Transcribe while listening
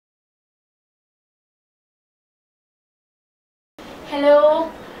Hello,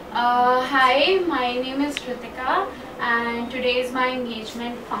 hi, my name is Ritika and today is my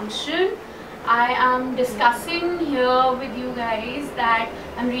engagement function. I am discussing here with you guys that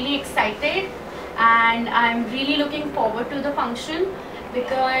I'm really excited and I'm really looking forward to the function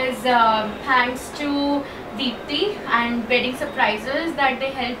because thanks to Deepti and Wedding Surprises that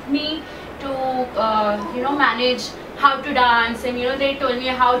they helped me to manage how to dance, and they told me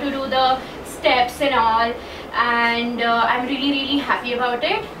how to do the steps and all, and I'm really happy about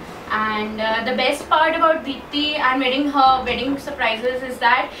it. And the best part about Deepti and wedding surprises is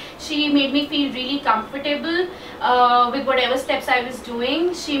that she made me feel really comfortable with whatever steps I was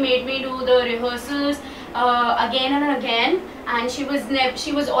doing. She made me do the rehearsals again and again, and she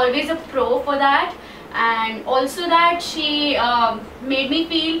was always a pro for that. And also that she made me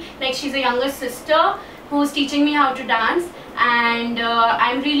feel like she's a younger sister who's teaching me how to dance, and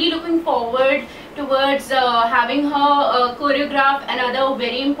I'm really looking forward towards having her choreograph another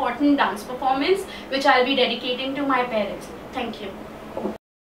very important dance performance which I'll be dedicating to my parents. Thank you.